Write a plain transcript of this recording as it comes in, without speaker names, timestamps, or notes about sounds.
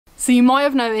So you might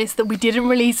have noticed that we didn't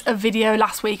release a video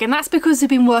last week, and that's because we've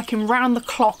been working round the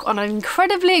clock on an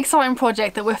incredibly exciting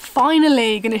project that we're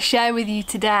finally going to share with you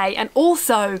today. And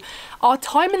also, our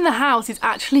time in the house is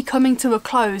actually coming to a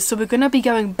close, so we're going to be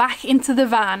going back into the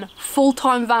van,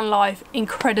 full-time van life,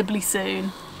 incredibly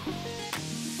soon.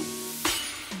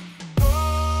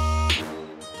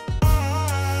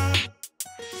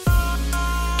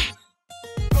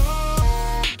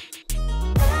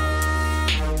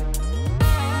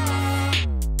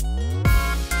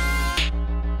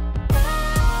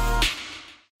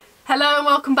 Hello and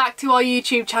welcome back to our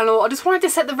YouTube channel. I just wanted to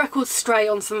set the record straight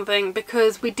on something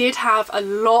because we did have a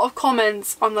lot of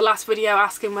comments on the last video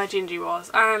asking where Ginjey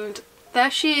was, and there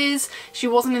she is. She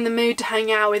wasn't in the mood to hang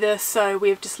out with us, so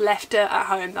we've just left her at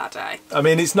home that day. I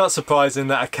mean, it's not surprising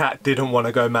that a cat didn't want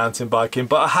to go mountain biking,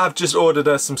 but I have just ordered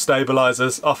her some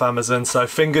stabilisers off Amazon, so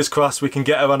fingers crossed we can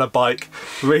get her on a bike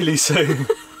really soon.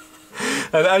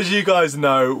 And as you guys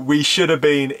know, we should have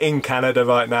been in Canada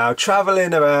right now,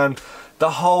 travelling around the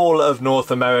whole of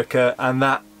North America, and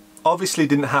that obviously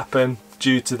didn't happen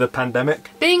due to the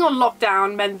pandemic. Being on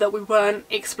lockdown meant that we weren't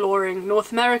exploring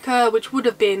North America, which would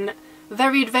have been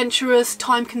very adventurous,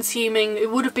 time consuming. It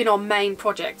would have been our main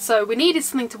project, so we needed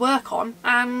something to work on,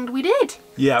 and we did.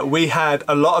 Yeah, we had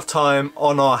a lot of time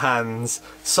on our hands,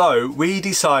 so we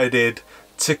decided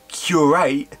to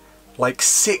curate like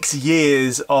 6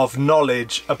 years of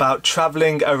knowledge about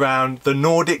travelling around the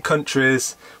Nordic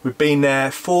countries. We've been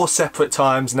there 4 separate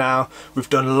times now. We've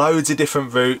done loads of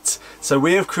different routes. So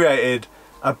we have created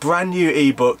a brand new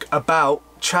ebook about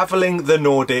travelling the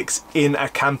Nordics in a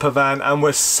camper van, and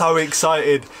we're so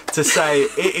excited to say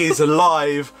it is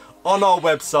live on our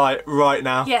website right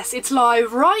now. Yes, it's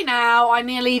live right now. I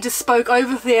nearly just spoke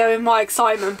over Theo in my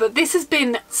excitement, but this has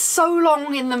been so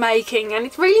long in the making and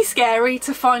it's really scary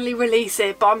to finally release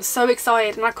it, but I'm so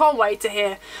excited and I can't wait to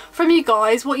hear from you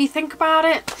guys what you think about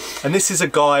it. And this is a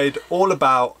guide all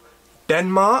about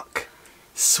Denmark,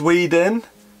 Sweden,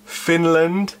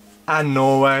 Finland and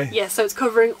Norway. Yeah, so it's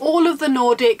covering all of the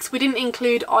Nordics. We didn't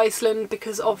include Iceland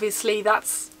because obviously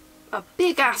that's a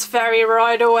big ass ferry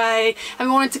ride away, and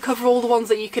we wanted to cover all the ones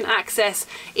that you can access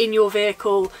in your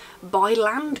vehicle by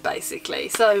land basically.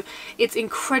 So it's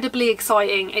incredibly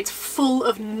exciting. It's full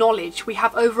of knowledge. We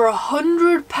have over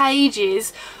 100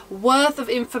 pages worth of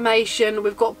information.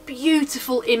 We've got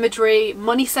beautiful imagery,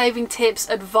 money saving tips,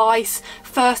 advice,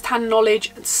 first-hand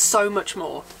knowledge and so much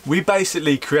more. We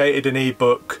basically created an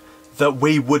ebook that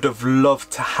we would have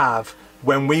loved to have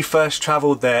when we first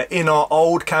travelled there in our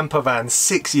old camper van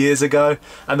 6 years ago,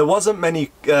 and there wasn't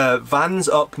many vans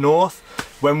up north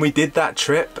when we did that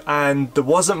trip, and there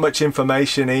wasn't much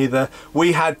information either.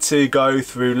 We had to go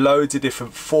through loads of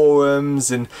different forums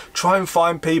and try and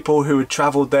find people who had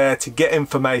travelled there to get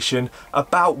information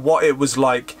about what it was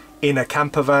like in a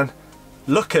camper van.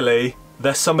 Luckily,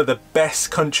 they're some of the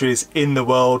best countries in the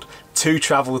world to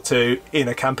travel to in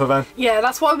a camper van. Yeah,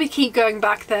 that's why we keep going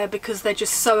back there, because they're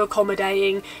just so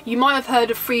accommodating. You might have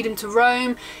heard of freedom to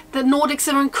roam. The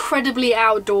Nordics are incredibly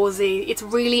outdoorsy. It's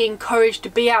really encouraged to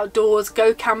be outdoors,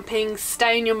 go camping,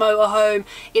 stay in your motorhome.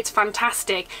 It's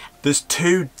fantastic. There's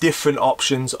 2 different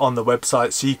options on the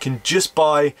website, so you can just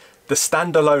buy the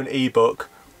standalone ebook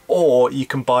or you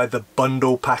can buy the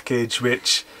bundle package,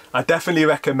 which I definitely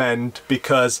recommend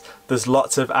because there's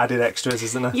lots of added extras,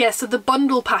 isn't there? Yeah, so the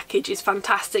bundle package is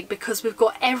fantastic because we've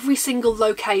got every single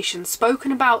location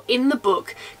spoken about in the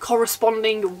book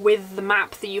corresponding with the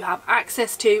map that you have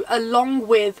access to, along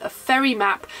with a ferry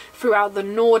map throughout the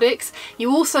Nordics.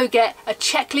 You also get a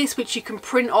checklist which you can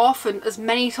print off and as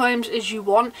many times as you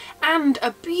want, and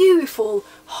a beautiful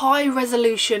high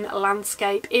resolution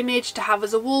landscape image to have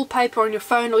as a wallpaper on your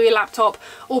phone or your laptop,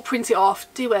 or print it off,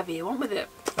 do whatever you want with it.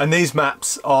 And these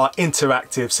maps are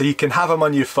interactive, so you can have them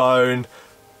on your phone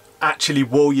actually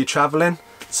while you're traveling.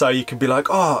 So you can be like,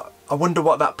 oh, I wonder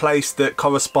what that place that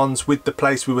corresponds with the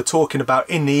place we were talking about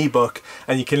in the ebook,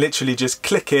 and you can literally just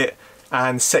click it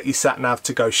and set your sat nav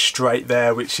to go straight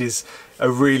there, which is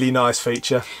a really nice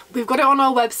feature. We've got it on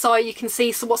our website. You can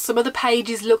see what some of the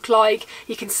pages look like.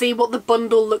 You can see what the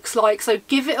bundle looks like. So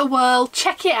give it a whirl,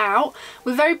 check it out.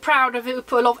 We're very proud of it. We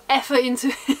put a lot of effort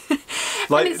into it.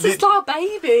 Like, and it's just our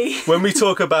baby. When we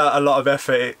talk about a lot of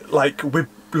effort, like we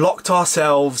locked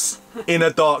ourselves in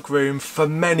a dark room for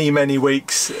many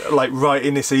weeks, like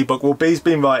writing this ebook. Well, Bee's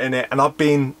been writing it and I've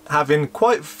been having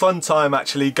quite fun time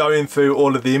actually going through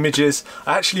all of the images.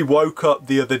 I actually woke up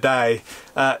the other day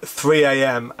at 3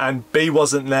 AM and Bee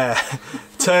wasn't there.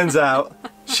 Turns out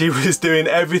she was doing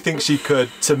everything she could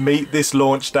to meet this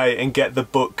launch date and get the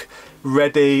book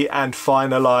ready and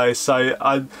finalised. So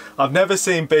I've never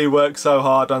seen Bee work so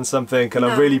hard on something, and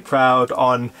I'm really proud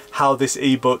on how this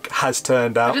ebook has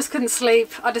turned out. I just couldn't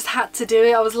sleep. I just had to do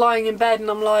it. I was lying in bed and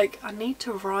I'm like, I need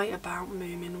to write about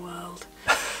Moomin World.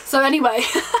 So anyway,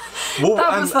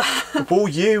 while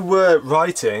you were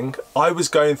writing, I was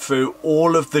going through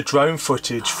all of the drone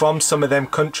footage from some of them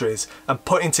countries and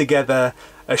putting together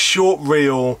a short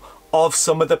reel of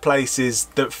some of the places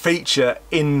that feature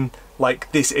in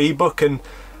like this ebook, and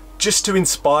just to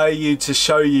inspire you, to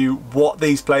show you what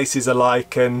these places are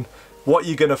like and what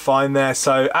you're going to find there.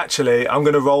 So actually I'm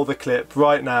going to roll the clip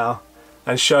right now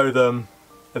and show them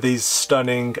these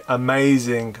stunning,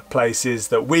 amazing places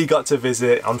that we got to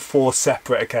visit on 4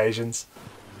 separate occasions.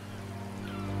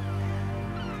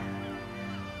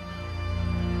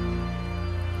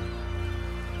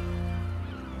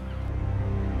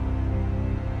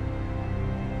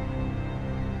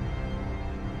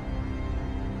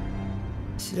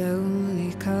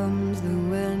 Slowly comes the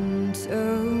wind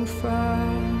so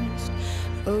fast,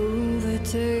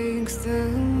 overtakes the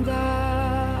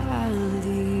valley,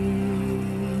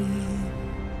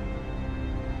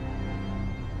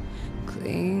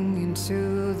 clinging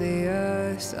to the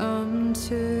earth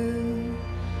until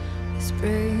the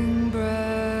spring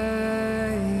breaks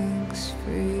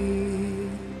free.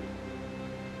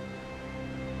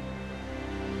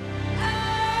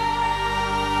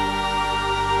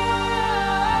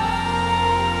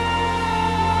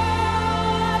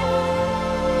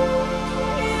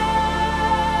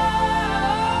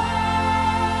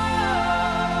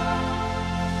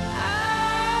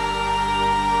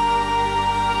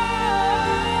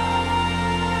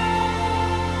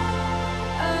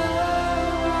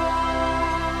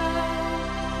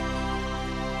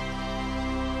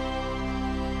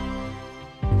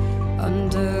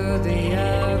 Under the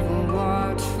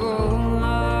ever-watchful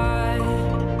light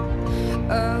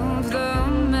of the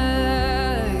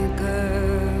maker,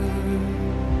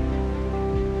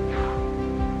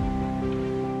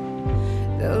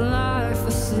 the life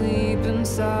asleep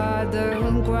inside the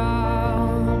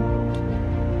ground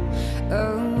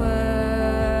awakens.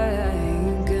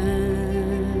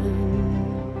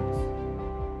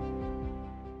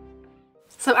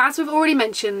 So as we've already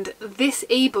mentioned, this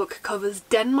ebook covers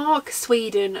Denmark,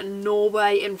 Sweden,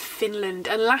 Norway and Finland.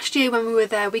 And last year when we were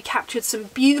there, we captured some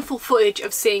beautiful footage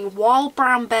of seeing wild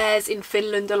brown bears in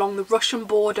Finland along the Russian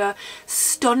border,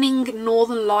 stunning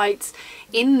northern lights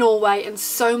in Norway and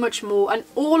so much more. And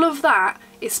all of that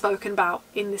is spoken about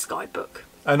in this guidebook.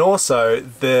 And also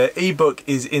the ebook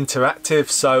is interactive,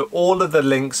 so all of the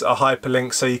links are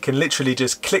hyperlinks, so you can literally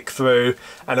just click through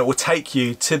and it will take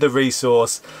you to the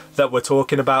resource that we're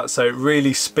talking about. So it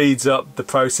really speeds up the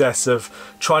process of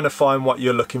trying to find what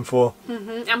you're looking for.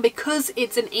 And because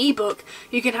it's an ebook,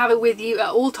 you can have it with you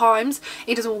at all times.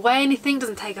 It doesn't weigh anything,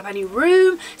 doesn't take up any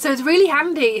room, so it's really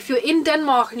handy if you're in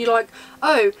Denmark and you're like,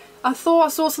 oh, I thought I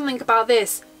saw something about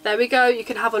this. There we go, you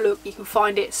can have a look, you can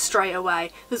find it straight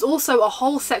away. There's also a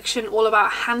whole section all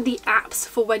about handy apps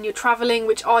for when you're traveling,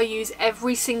 which I use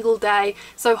every single day,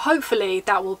 so hopefully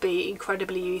that will be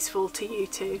incredibly useful to you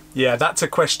too. Yeah, that's a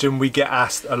question we get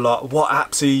asked a lot. What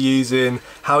apps are you using?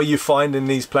 How are you finding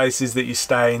these places that you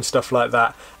stay and stuff like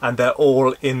that? And they're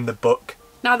all in the book.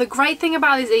 Now the great thing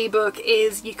about this ebook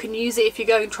is you can use it if you're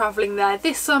going travelling there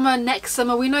this summer, next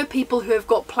summer. We know people who have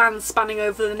got plans spanning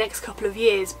over the next couple of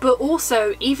years, but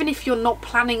also even if you're not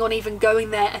planning on even going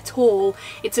there at all,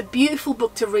 it's a beautiful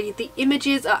book to read. The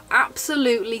images are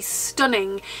absolutely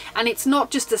stunning, and it's not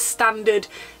just a standard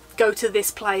go to this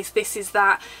place, this is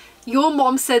that. Your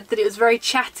mom said that it was very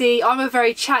chatty. I'm a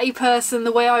very chatty person.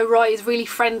 The way I write is really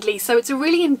friendly, so it's a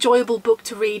really enjoyable book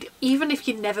to read even if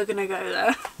you're never gonna go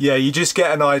there. Yeah, you just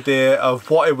get an idea of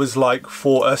what it was like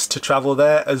for us to travel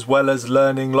there, as well as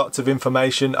learning lots of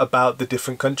information about the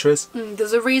different countries.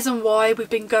 There's a reason why we've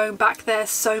been going back there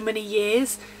so many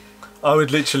years. I would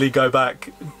literally go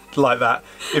back like that.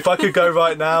 If I could go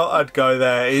right now, I'd go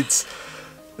there.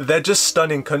 They're just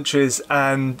stunning countries,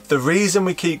 and the reason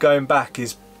we keep going back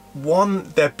is, one,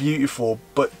 they're beautiful,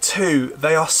 but two,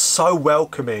 they are so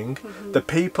welcoming. The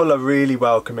people are really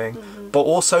welcoming, but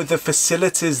also the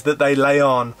facilities that they lay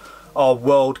on are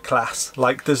world class.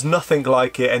 Like, there's nothing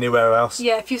like it anywhere else.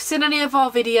 Yeah, if you've seen any of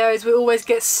our videos, we always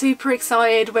get super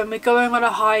excited when we're going on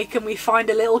a hike and we find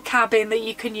a little cabin that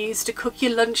you can use to cook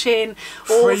your lunch in,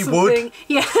 or free something. Wood.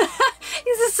 Yeah,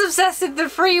 he's just obsessed with the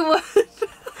free wood.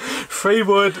 Free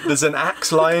wood, there's an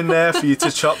axe lying there for you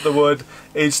to chop the wood.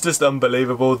 It's just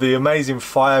unbelievable. The amazing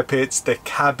fire pits, the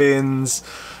cabins.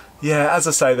 Yeah, as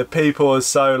I say, the people are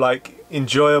so like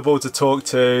enjoyable to talk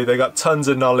to. They got tons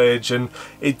of knowledge, and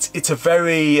it's a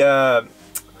very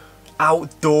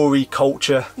outdoory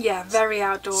culture. Yeah, very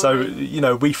outdoory. So, you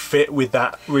know, we fit with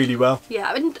that really well.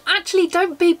 Yeah, and actually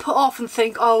don't be put off and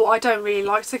think, oh, I don't really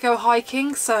like to go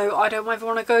hiking, so I don't ever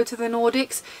want to go to the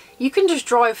Nordics. You can just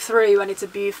drive through and it's a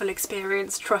beautiful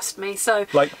experience, trust me. So,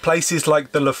 like places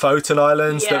like the Lofoten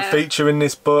Islands that feature in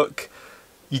this book,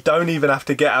 you don't even have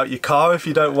to get out your car if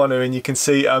you don't want to, and you can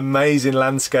see amazing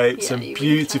landscapes and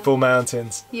beautiful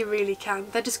mountains. You really can.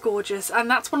 They're just gorgeous, and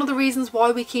that's one of the reasons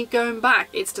why we keep going back.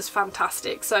 It's just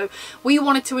fantastic. So we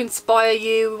wanted to inspire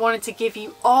you. We wanted to give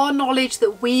you our knowledge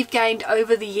that we've gained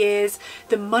over the years,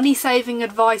 the money saving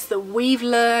advice that we've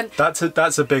learned. That's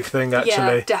a big thing,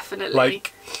 actually. Yeah, definitely.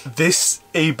 Like, this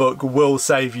ebook will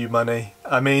save you money.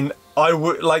 I mean, I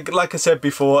would like I said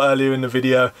before earlier in the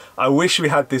video, I wish we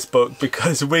had this book,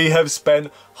 because we have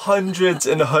spent hundreds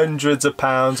and hundreds of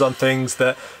pounds on things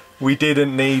that we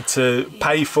didn't need to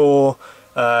pay for.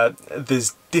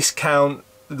 There's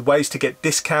ways to get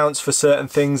discounts for certain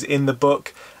things in the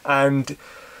book, and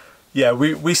yeah,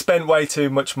 we spent way too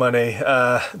much money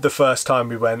the first time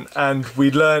we went, and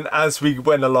we learned as we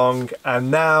went along,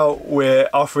 and now we're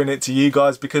offering it to you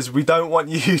guys because we don't want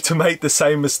you to make the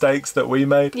same mistakes that we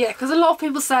made. Yeah, because a lot of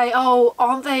people say, oh,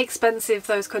 aren't they expensive,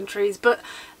 those countries? But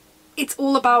it's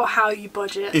all about how you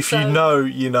budget. If you know,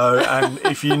 you know, and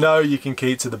if you know, you can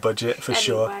keep to the budget for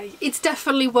sure. It's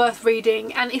definitely worth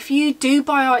reading, and if you do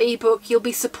buy our ebook, you'll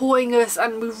be supporting us,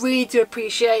 and we really do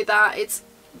appreciate that. It's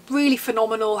really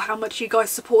phenomenal how much you guys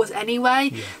support us anyway.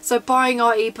 So buying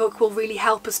our ebook will really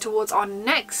help us towards our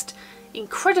next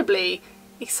incredibly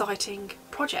exciting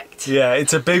project. Yeah,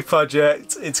 it's a big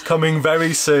project. It's coming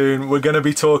very soon. We're going to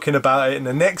be talking about it in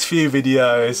the next few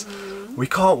videos. We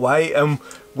can't wait, and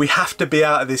we have to be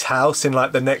out of this house in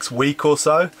like the next week or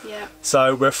so. Yeah.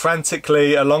 So we're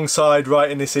frantically, alongside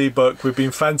writing this ebook, we've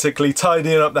been frantically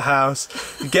tidying up the house,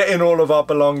 getting all of our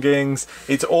belongings.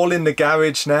 It's all in the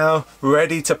garage now,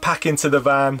 ready to pack into the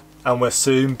van, and we'll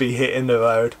soon be hitting the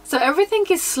road. So everything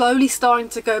is slowly starting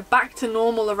to go back to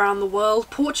normal around the world.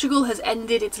 Portugal has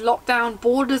ended its lockdown,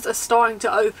 borders are starting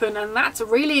to open, and that's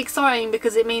really exciting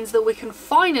because it means that we can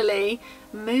finally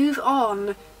move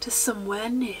on to somewhere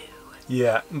new.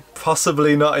 Yeah,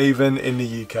 possibly not even in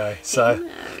the UK. So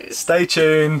stay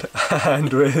tuned,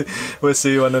 and we'll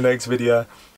see you on the next video.